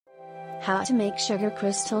How to make sugar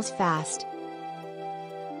crystals fast.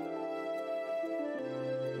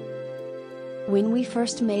 When we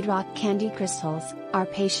first made rock candy crystals, our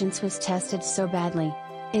patience was tested so badly.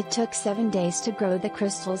 It took 7 days to grow the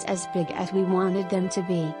crystals as big as we wanted them to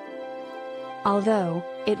be. Although,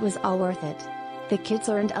 it was all worth it. The kids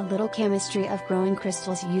learned a little chemistry of growing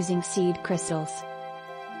crystals using seed crystals.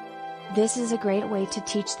 This is a great way to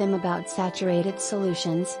teach them about saturated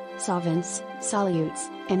solutions, solvents, solutes,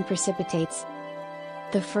 and precipitates.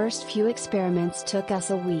 The first few experiments took us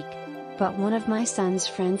a week, but one of my son's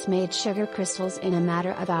friends made sugar crystals in a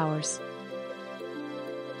matter of hours.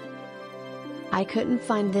 I couldn't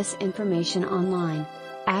find this information online.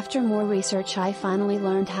 After more research, I finally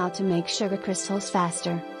learned how to make sugar crystals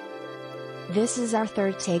faster. This is our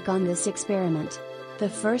third take on this experiment. The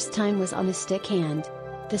first time was on a stick and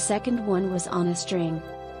the second one was on a string.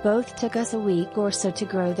 Both took us a week or so to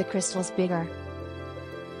grow the crystals bigger.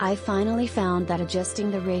 I finally found that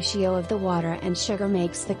adjusting the ratio of the water and sugar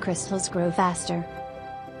makes the crystals grow faster.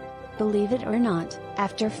 Believe it or not,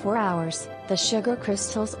 after 4 hours, the sugar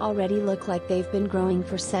crystals already look like they've been growing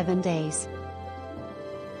for 7 days.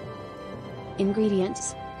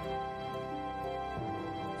 Ingredients: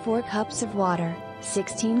 4 cups of water,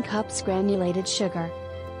 16 cups granulated sugar.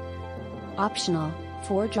 Optional: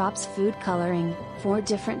 4 drops food coloring, 4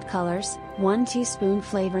 different colors, 1 teaspoon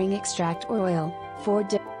flavoring extract or oil, 4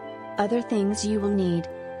 Other things you will need: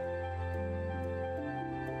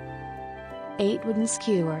 8 wooden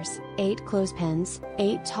skewers, 8 clothespins,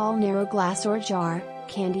 8 tall narrow glass or jar,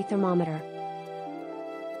 candy thermometer.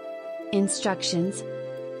 Instructions.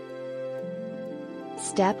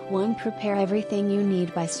 Step 1: Prepare everything you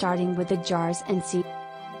need by starting with the jars and seed.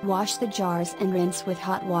 Wash the jars and rinse with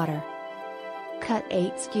hot water. Cut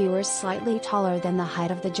 8 skewers slightly taller than the height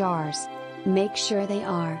of the jars. Make sure they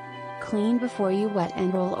are clean before you wet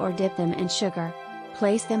and roll or dip them in sugar.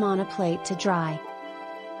 Place them on a plate to dry.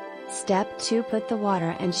 Step 2: Put the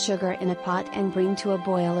water and sugar in a pot and bring to a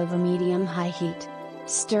boil over medium-high heat.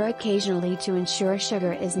 Stir occasionally to ensure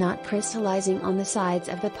sugar is not crystallizing on the sides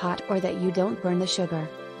of the pot or that you don't burn the sugar.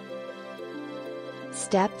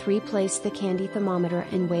 Step 3: Place the candy thermometer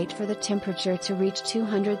and wait for the temperature to reach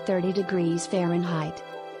 230 degrees Fahrenheit.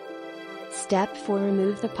 Step 4: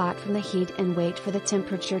 Remove the pot from the heat and wait for the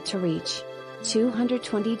temperature to reach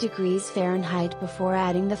 220 degrees Fahrenheit before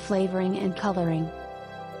adding the flavoring and coloring.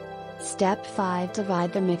 Step 5: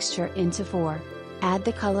 Divide the mixture into 4. Add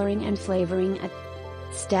the coloring and flavoring at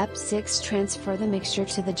Step 6: Transfer the mixture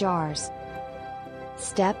to the jars.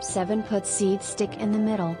 Step 7: Put seed stick in the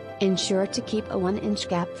middle, ensure to keep a 1-inch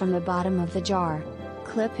gap from the bottom of the jar.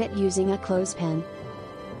 Clip it using a clothespin.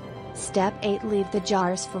 Step 8: Leave the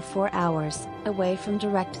jars for 4 hours, away from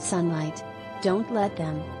direct sunlight. Don't let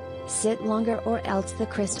them sit longer or else the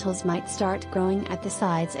crystals might start growing at the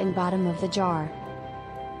sides and bottom of the jar.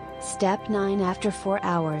 Step 9: After 4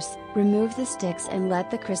 hours, remove the sticks and let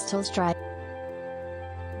the crystals dry.